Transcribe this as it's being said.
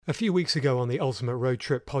A few weeks ago on the Ultimate Road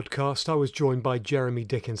Trip podcast, I was joined by Jeremy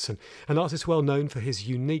Dickinson, an artist well known for his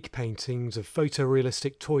unique paintings of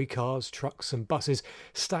photorealistic toy cars, trucks and buses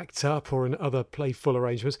stacked up or in other playful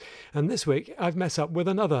arrangements. And this week I've met up with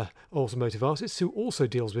another automotive artist who also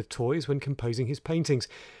deals with toys when composing his paintings.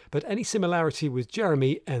 But any similarity with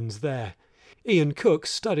Jeremy ends there. Ian Cook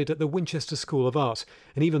studied at the Winchester School of Art,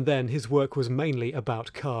 and even then his work was mainly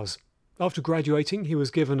about cars. After graduating, he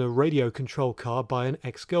was given a radio control car by an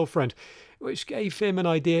ex-girlfriend, which gave him an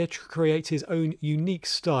idea to create his own unique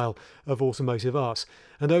style of automotive art.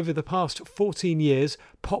 And over the past 14 years,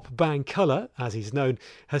 PopbangColour, as he's known,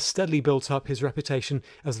 has steadily built up his reputation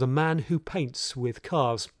as the man who paints with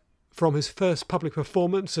cars. From his first public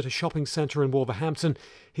performance at a shopping centre in Wolverhampton,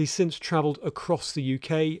 he's since travelled across the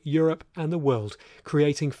UK, Europe and the world,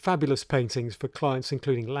 creating fabulous paintings for clients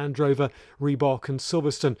including Land Rover, Reebok and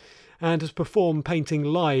Silverstone, and has performed painting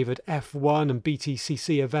live at F1 and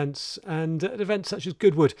BTCC events and at events such as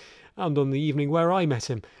Goodwood, and on the evening where I met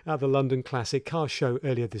him at the London Classic Car Show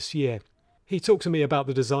earlier this year. He talked to me about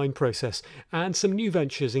the design process and some new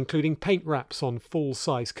ventures including paint wraps on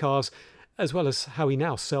full-size cars, as well as how he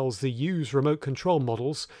now sells the used remote control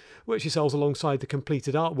models, which he sells alongside the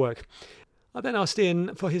completed artwork. I then asked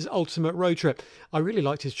Ian for his ultimate road trip. I really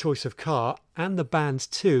liked his choice of car, and the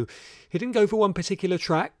band too. He didn't go for one particular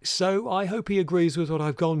track, so I hope he agrees with what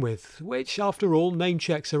I've gone with, which, after all, name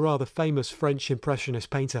checks a rather famous French Impressionist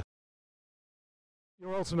painter.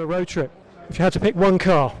 Your ultimate road trip. If you had to pick one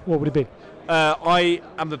car, what would it be? I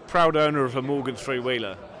am the proud owner of a Morgan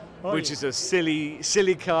three-wheeler, which is a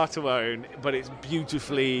silly car to own, but it's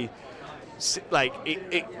beautifully...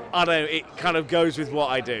 it kind of goes with what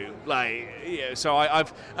I do. So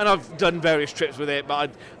I've done various trips with it,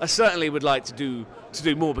 but I certainly would like to do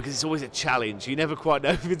more because it's always a challenge. You never quite know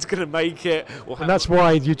if it's going to make it. And that's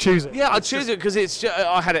why you choose it. Yeah, I choose it because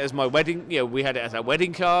I had it as my wedding. We had it as our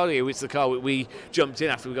wedding car. It's the car we jumped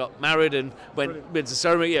in after we got married and went to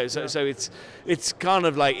ceremony. So it's kind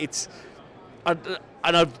of like it's.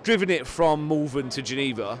 And I've driven it from Malvern to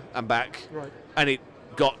Geneva and back, right. And it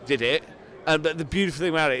did it. But the beautiful thing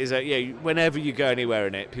about it is that whenever you go anywhere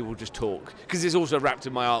in it, people just talk because it's also wrapped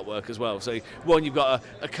in my artwork as well. So one, you've got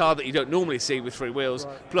a car that you don't normally see with three wheels,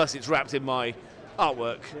 right. Plus it's wrapped in my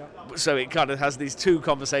artwork. Yeah. So it kind of has these two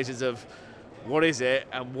conversations of what is it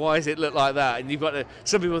and why does it look like that? And you've got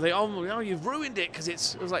some people think, oh, you've ruined it because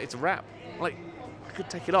it's a wrap. Like I could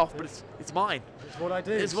take it off, but it's mine. It's what I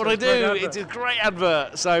do. It's what I do. It's a great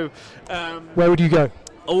advert. So where would you go?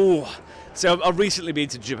 So I've recently been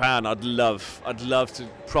to Japan. I'd love to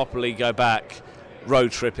properly go back,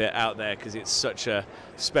 road trip it out there because it's such a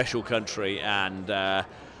special country, and I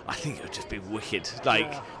think it would just be wicked.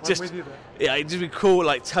 With you there. It'd just be cool.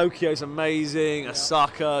 Like Tokyo's amazing,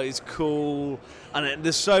 Osaka is cool, and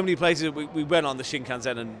there's so many places. We went on the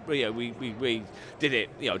Shinkansen and we did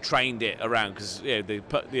it, trained it around because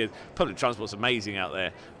the public transport's amazing out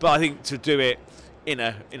there. But I think to do it in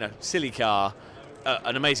a silly car.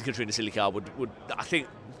 An amazing country in a silly car would I think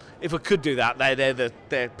if I could do that,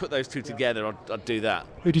 they put those two together, I'd do that.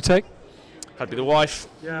 Who'd you take? I'd be the wife.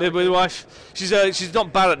 Yeah. Be the wife. She's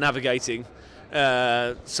not bad at navigating,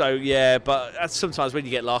 but sometimes when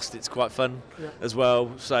you get lost, it's quite fun as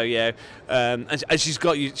well. So and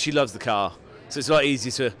she loves the car, so it's a lot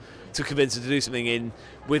easier to convince her to do something in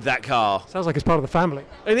with that car. Sounds like it's part of the family.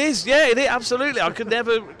 It is, it is, absolutely. It could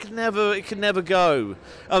never go.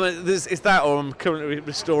 I mean, it's that, or I'm currently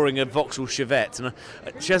restoring a Vauxhall Chevette, and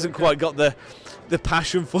she hasn't quite got the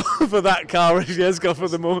passion for that car as she has got for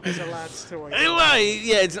them all. It's a lad's toy. Anyway,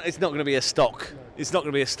 it's not going to be a stock. It's not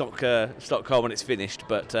going to be a stock car when it's finished,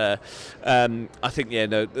 but I think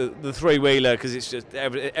the three-wheeler, because it's just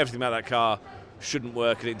everything about that car shouldn't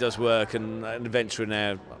work, and it does work, and an adventure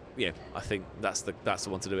now. I think that's the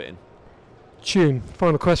one to do it in. Tune.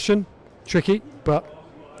 Final question. Tricky, but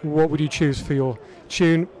what would you choose for your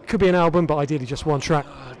tune? Could be an album, but ideally just one track.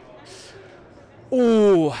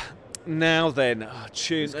 Now then,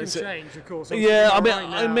 tunes. This can change, of course.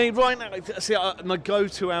 I mean, right now, see, my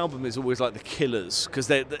go-to album is always like the Killers because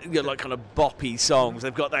they're like kind of boppy songs.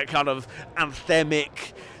 They've got that kind of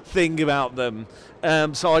anthemic thing about them.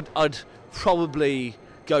 So I'd probably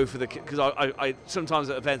go for because I sometimes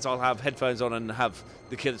at events I'll have headphones on and have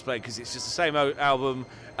the Killers play because it's just the same album,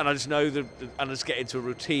 and I just know and I just get into a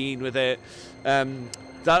routine with it. That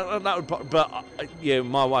would, but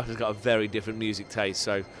my wife has got a very different music taste,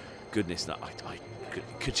 so goodness, I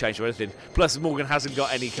could change for anything. Plus, Morgan hasn't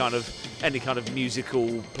got any kind of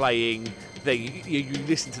musical playing thing. You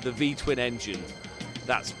listen to the V-twin engine.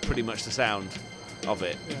 That's pretty much the sound of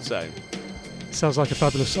it. Yeah. So, sounds like a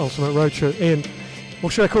fabulous ultimate road trip. Ian, Or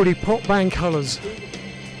should I call you PopbangColours?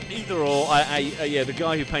 Either or. Yeah, the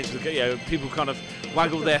guy who paints with, people kind of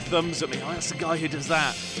waggle their thumbs at me. Oh, that's the guy who does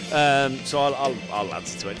that. So I'll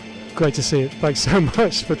answer to it. Great to see it. Thanks so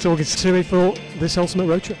much for talking to me for this Ultimate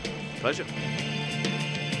Road Trip. Pleasure.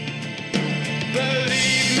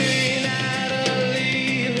 Believe me,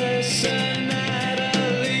 Natalie, listen,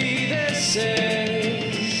 Natalie, this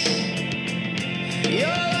is your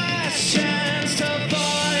last chance to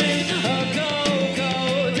find a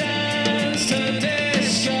go-go dance to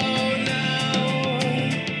disco now.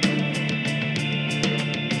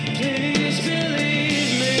 Please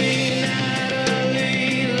believe me,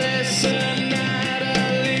 Natalie, listen,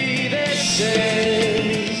 Natalie, this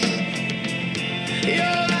is your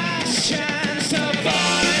last chance to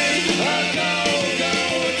find a go-go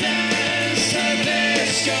dance to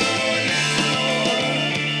disco now.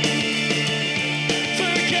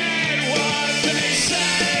 Forget what they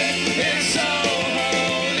said, it's so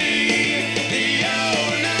holy, the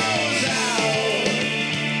oh-no's out.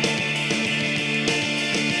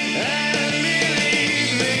 And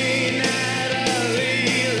believe me,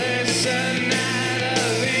 Natalie, listen,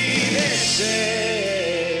 Natalie, this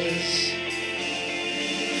is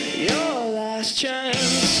your last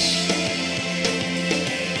chance.